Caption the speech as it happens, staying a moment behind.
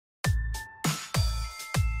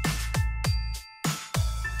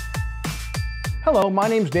Hello, my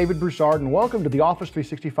name is David Broussard and welcome to the Office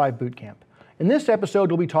 365 Bootcamp. In this episode,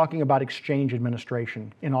 we'll be talking about Exchange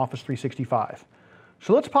administration in Office 365.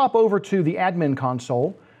 So let's pop over to the admin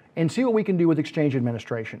console and see what we can do with Exchange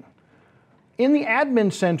administration. In the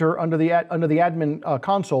admin center under the admin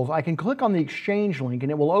consoles, I can click on the Exchange link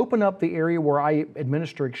and it will open up the area where I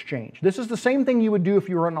administer Exchange. This is the same thing you would do if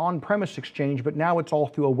you were an on-premise Exchange, but now it's all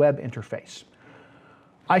through a web interface.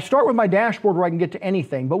 I start with my dashboard where I can get to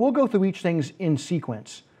anything, but we'll go through each thing in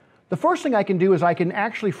sequence. The first thing I can do is I can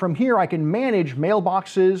actually, from here, I can manage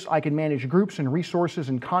mailboxes, I can manage groups and resources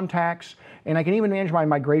and contacts, and I can even manage my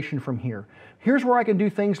migration from here. Here's where I can do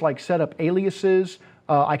things like set up aliases,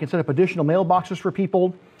 I can set up additional mailboxes for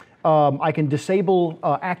people, I can disable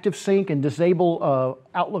ActiveSync and disable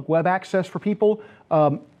Outlook web access for people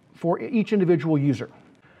for each individual user.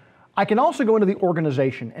 I can also go into the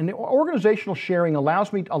organization, and the organizational sharing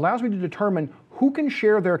allows me to determine who can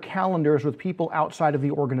share their calendars with people outside of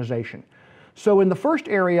the organization. So in the first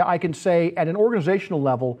area, I can say at an organizational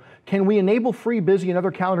level, can we enable free, busy, and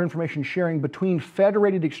other calendar information sharing between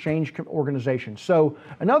federated Exchange organizations? So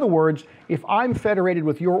in other words, if I'm federated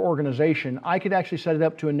with your organization, I could actually set it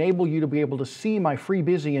up to enable you to be able to see my free,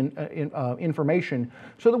 busy information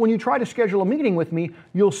so that when you try to schedule a meeting with me,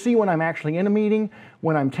 you'll see when I'm actually in a meeting,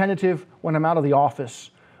 when I'm tentative, when I'm out of the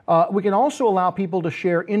office. We can also allow people to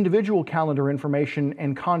share individual calendar information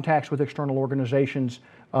and contacts with external organizations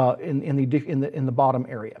in the bottom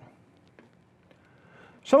area.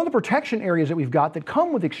 Some of the protection areas that we've got that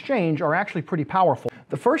come with Exchange are actually pretty powerful.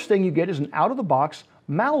 The first thing you get is an out-of-the-box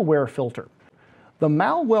malware filter. The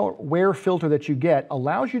malware filter that you get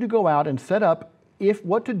allows you to go out and set up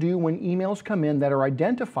what to do when emails come in that are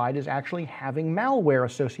identified as actually having malware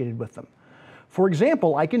associated with them. For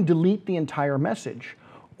example, I can delete the entire message.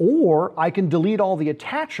 Or I can delete all the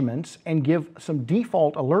attachments and give some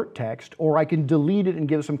default alert text, or I can delete it and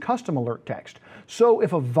give some custom alert text. So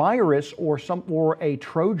if a virus or a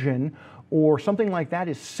Trojan or something like that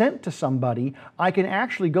is sent to somebody, I can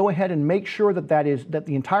actually go ahead and make sure that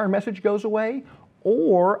the entire message goes away,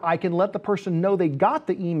 or I can let the person know they got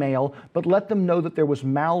the email, but let them know that there was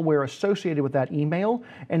malware associated with that email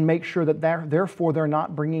and make sure that therefore they're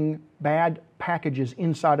not bringing bad packages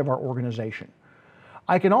inside of our organization.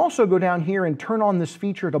 I can also go down here and turn on this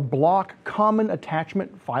feature to block common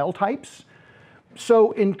attachment file types.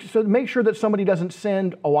 So to make sure that somebody doesn't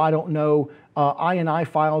send, INI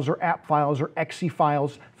files or app files or exe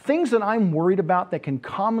files, things that I'm worried about that can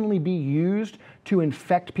commonly be used to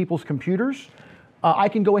infect people's computers, I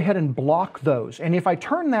can go ahead and block those. And if I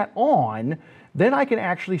turn that on, then I can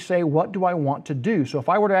actually say, what do I want to do? So if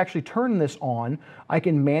I were to actually turn this on, I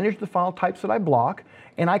can manage the file types that I block,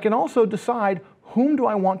 and I can also decide whom do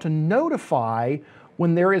I want to notify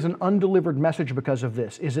when there is an undelivered message because of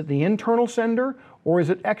this? Is it the internal sender or is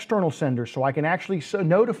it external sender? So I can actually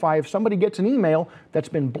notify if somebody gets an email that's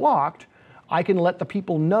been blocked, I can let the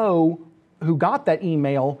people know who got that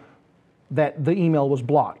email that the email was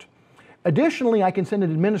blocked. Additionally, I can send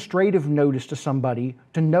an administrative notice to somebody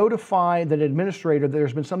to notify that administrator that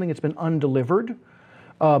there's been something that's been undelivered.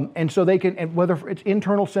 And so they can, whether it's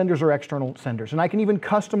internal senders or external senders, and I can even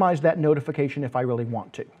customize that notification if I really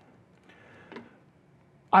want to.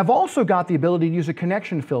 I've also got the ability to use a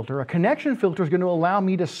connection filter. A connection filter is going to allow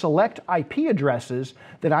me to select IP addresses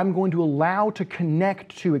that I'm going to allow to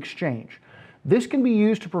connect to Exchange. This can be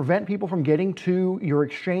used to prevent people from getting to your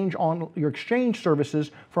Exchange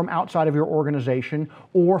services from outside of your organization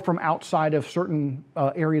or from outside of certain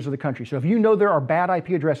areas of the country. So if you know there are bad IP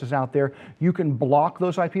addresses out there, you can block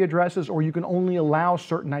those IP addresses, or you can only allow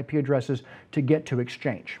certain IP addresses to get to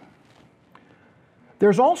Exchange.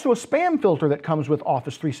 There's also a spam filter that comes with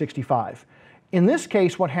Office 365. In this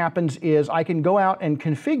case, what happens is I can go out and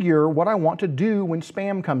configure what I want to do when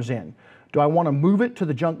spam comes in. Do I want to move it to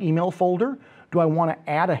the junk email folder? Do I want to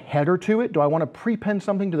add a header to it? Do I want to prepend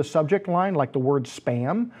something to the subject line like the word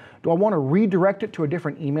spam? Do I want to redirect it to a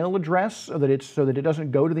different email address so that it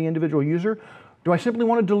doesn't go to the individual user? Do I simply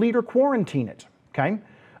want to delete or quarantine it? Okay.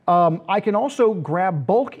 I can also grab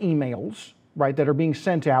bulk emails, right, that are being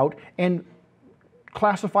sent out and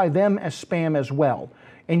classify them as spam as well.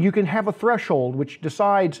 And you can have a threshold which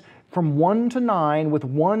decides from 1 to 9, with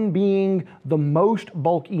 1 being the most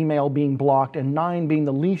bulk email being blocked and 9 being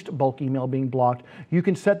the least bulk email being blocked. You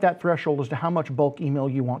can set that threshold as to how much bulk email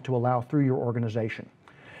you want to allow through your organization.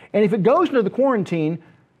 And if it goes into the quarantine,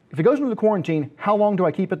 how long do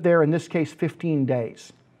I keep it there? In this case, 15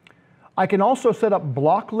 days. I can also set up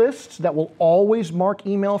block lists that will always mark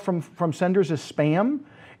email from senders as spam,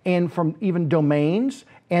 and from even domains,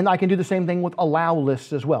 and I can do the same thing with allow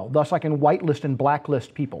lists as well. Thus, I can whitelist and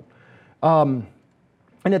blacklist people.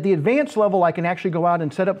 And at the advanced level, I can actually go out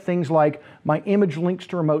and set up things like my image links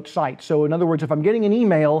to remote sites. So in other words, if I'm getting an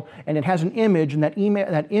email and it has an image and that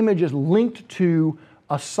image is linked to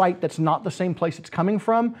a site that's not the same place it's coming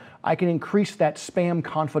from, I can increase that spam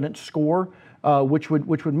confidence score, which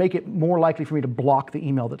would make it more likely for me to block the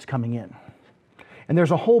email that's coming in. And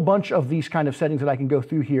there's a whole bunch of these kind of settings that I can go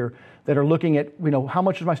through here that are looking at, how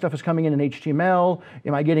much of my stuff is coming in HTML,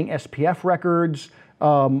 am I getting SPF records?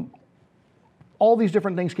 All these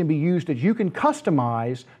different things can be used that you can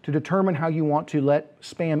customize to determine how you want to let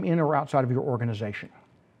spam in or outside of your organization.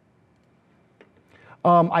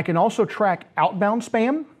 I can also track outbound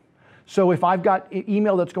spam. So if I've got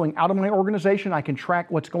email that's going out of my organization, I can track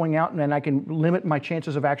what's going out and then I can limit my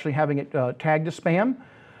chances of actually having it tagged as spam.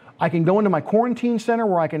 I can go into my quarantine center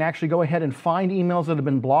where I can actually go ahead and find emails that have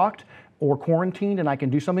been blocked or quarantined and I can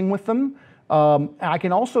do something with them. I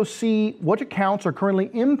can also see what accounts are currently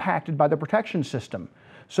impacted by the protection system.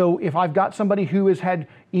 So if I've got somebody who has had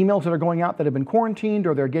emails that are going out that have been quarantined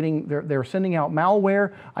or they're sending out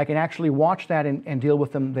malware, I can actually watch that and deal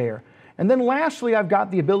with them there. And then lastly, I've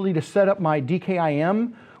got the ability to set up my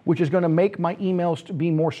DKIM, which is going to make my emails to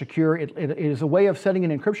be more secure. It is a way of setting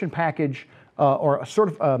an encryption package or a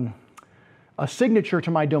sort of a signature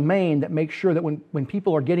to my domain that makes sure that when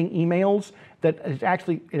people are getting emails, that it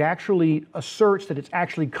actually asserts that it's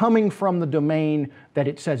actually coming from the domain that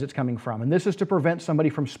it says it's coming from. And this is to prevent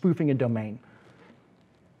somebody from spoofing a domain.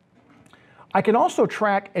 I can also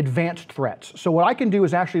track advanced threats. So what I can do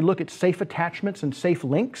is actually look at safe attachments and safe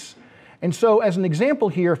links. And so as an example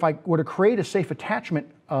here, if I were to create a safe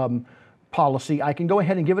attachment policy, I can go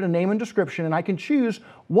ahead and give it a name and description, and I can choose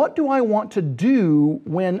what do I want to do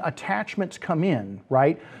when attachments come in,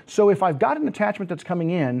 right? So if I've got an attachment that's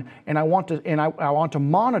coming in and I want to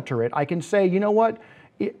monitor it, I can say, you know what,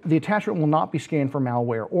 the attachment will not be scanned for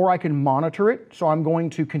malware, or I can monitor it, so I'm going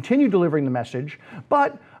to continue delivering the message,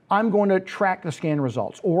 but I'm going to track the scan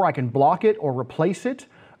results, or I can block it or replace it,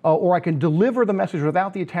 or I can deliver the message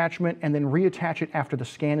without the attachment and then reattach it after the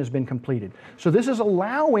scan has been completed. So this is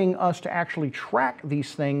allowing us to actually track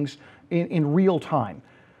these things in real time.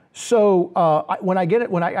 So when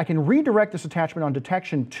I can redirect this attachment on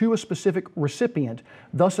detection to a specific recipient,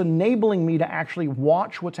 thus enabling me to actually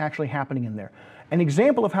watch what's actually happening in there. An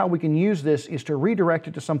example of how we can use this is to redirect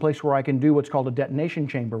it to someplace where I can do what's called a detonation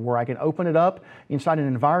chamber, where I can open it up inside an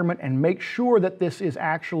environment and make sure that this is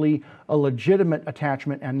actually a legitimate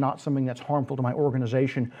attachment and not something that's harmful to my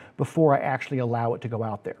organization before I actually allow it to go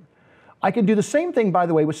out there. I can do the same thing, by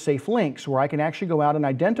the way, with safe links, where I can actually go out and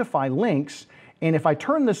identify links, and if I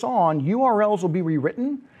turn this on, URLs will be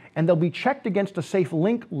rewritten and they'll be checked against a safe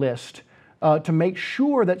link list to make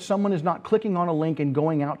sure that someone is not clicking on a link and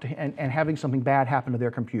going out and having something bad happen to their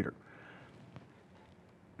computer.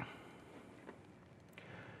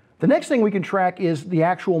 The next thing we can track is the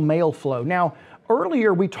actual mail flow. Now,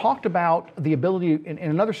 earlier we talked about the ability, in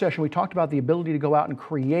another session we talked about the ability to go out and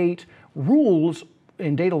create rules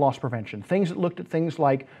in data loss prevention, things that looked at things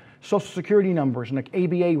like social security numbers and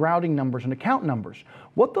ABA routing numbers and account numbers.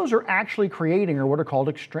 What those are actually creating are what are called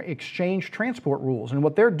exchange transport rules. And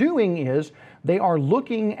what they're doing is they are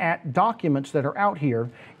looking at documents that are out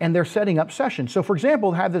here and they're setting up sessions. So for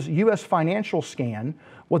example, have this US financial scan.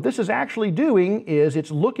 What this is actually doing is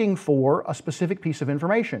it's looking for a specific piece of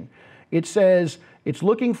information. It says it's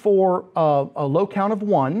looking for a low count of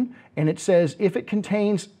 1, and it says if it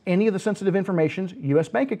contains any of the sensitive information, US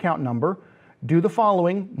bank account number, do the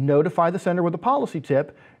following: notify the sender with a policy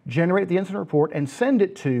tip, generate the incident report, and send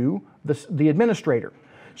it to the administrator.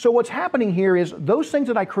 So what's happening here is those things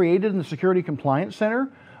that I created in the Security Compliance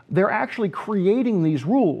Center, they're actually creating these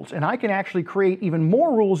rules, and I can actually create even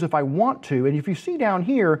more rules if I want to. And if you see down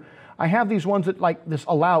here, I have these ones that like this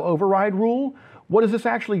allow override rule. What is this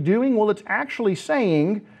actually doing? Well, it's actually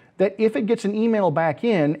saying that if it gets an email back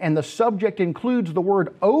in and the subject includes the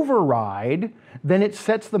word override, then it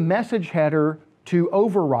sets the message header to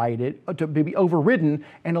override it, to be overridden,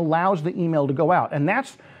 and allows the email to go out. And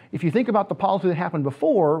that's, if you think about the policy that happened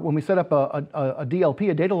before, when we set up a DLP,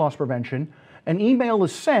 a data loss prevention, an email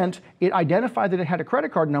is sent, it identified that it had a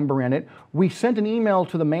credit card number in it, we sent an email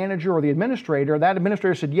to the manager or the administrator, that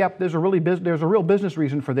administrator said, yep, there's a real business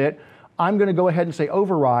reason for that, I'm going to go ahead and say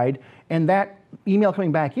override, and that email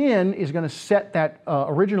coming back in is going to set that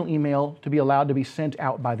original email to be allowed to be sent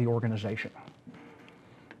out by the organization.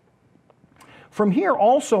 From here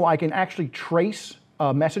also I can actually trace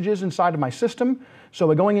messages inside of my system. So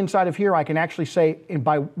by going inside of here I can actually say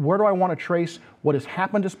by where do I want to trace what has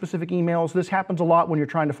happened to specific emails. This happens a lot when you're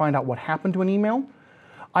trying to find out what happened to an email.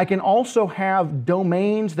 I can also have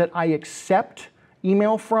domains that I accept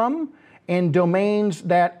email from, and domains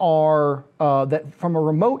that are that from a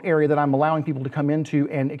remote area that I'm allowing people to come into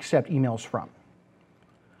and accept emails from.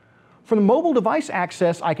 For the mobile device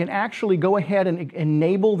access, I can actually go ahead and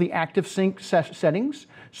enable the active sync settings.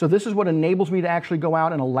 So this is what enables me to actually go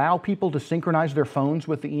out and allow people to synchronize their phones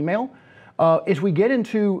with the email. As we get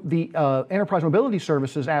into the enterprise mobility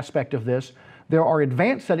services aspect of this, there are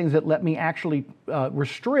advanced settings that let me actually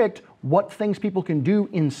restrict what things people can do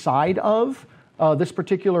inside of this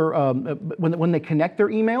particular, when they connect their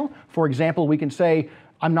email. For example, we can say,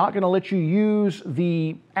 I'm not going to let you use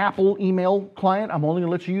the Apple email client. I'm only going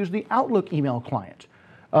to let you use the Outlook email client.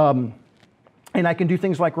 And I can do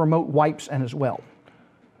things like remote wipes and as well.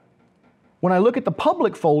 When I look at the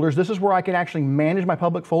public folders, this is where I can actually manage my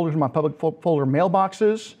public folders and my public folder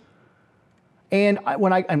mailboxes. And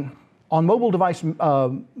on mobile device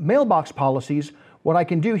mailbox policies, what I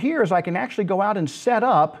can do here is I can actually go out and set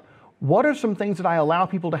up what are some things that I allow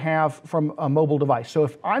people to have from a mobile device. So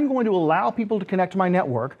if I'm going to allow people to connect to my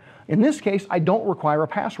network, in this case, I don't require a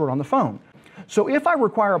password on the phone. So if I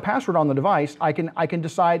require a password on the device, I can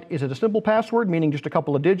decide, is it a simple password, meaning just a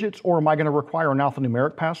couple of digits, or am I going to require an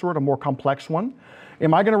alphanumeric password, a more complex one?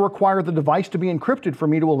 Am I going to require the device to be encrypted for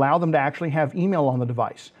me to allow them to actually have email on the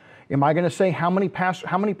device? Am I going to say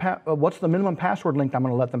what's the minimum password length I'm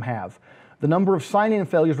going to let them have? The number of sign-in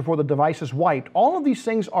failures before the device is wiped. All of these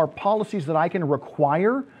things are policies that I can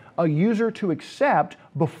require a user to accept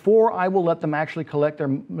before I will let them actually collect their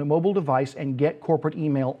mobile device and get corporate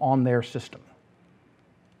email on their system.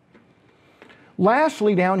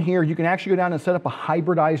 Lastly, down here, you can actually go down and set up a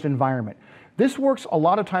hybridized environment. This works a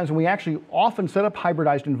lot of times, and we actually often set up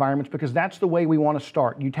hybridized environments because that's the way we want to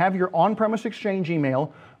start. You'd have your on-premise Exchange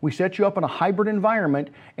email, we set you up in a hybrid environment,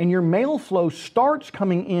 and your mail flow starts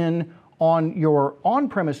coming in on your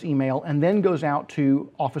on-premise email and then goes out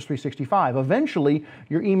to Office 365. Eventually,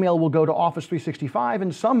 your email will go to Office 365,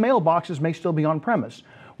 and some mailboxes may still be on-premise.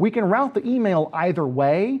 We can route the email either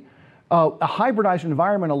way. A hybridized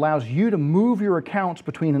environment allows you to move your accounts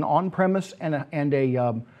between an on-premise and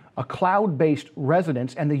a cloud-based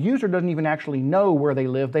residence, and the user doesn't even actually know where they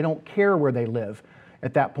live. They don't care where they live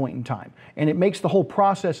at that point in time. And it makes the whole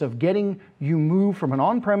process of getting you moved from an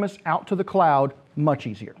on-premise out to the cloud much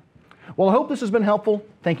easier. Well, I hope this has been helpful.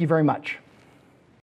 Thank you very much.